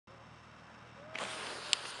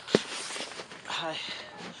Hi.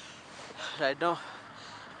 Right now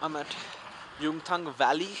I'm at Yumthang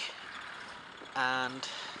Valley, and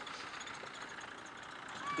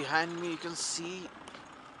behind me you can see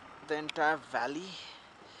the entire valley.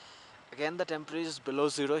 Again, the temperature is below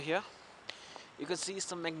zero here. You can see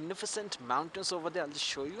some magnificent mountains over there. I'll just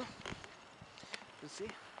show you. You see,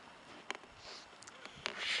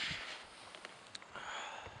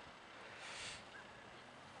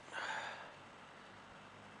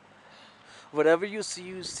 wherever you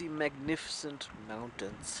see magnificent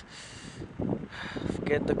mountains.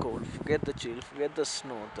 Forget the cold, forget the chill, forget the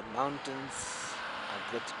snow. The mountains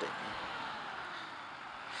are breathtaking.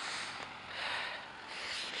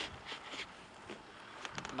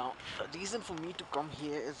 Now, the reason for me to come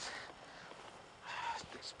here is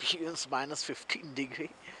to experience minus 15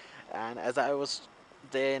 degree, and as I was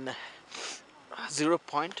there in 0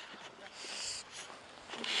 point,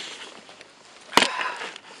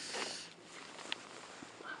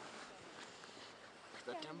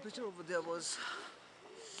 the temperature over there was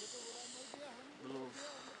below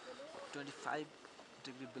 25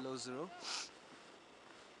 degree below zero.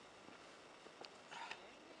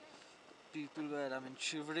 People were,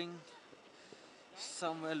 shivering.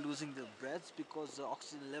 Some were losing their breaths because the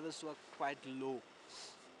oxygen levels were quite low.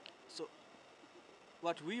 So,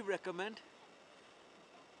 what we recommend,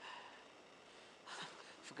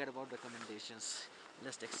 forget about recommendations.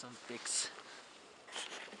 Let's take some pics.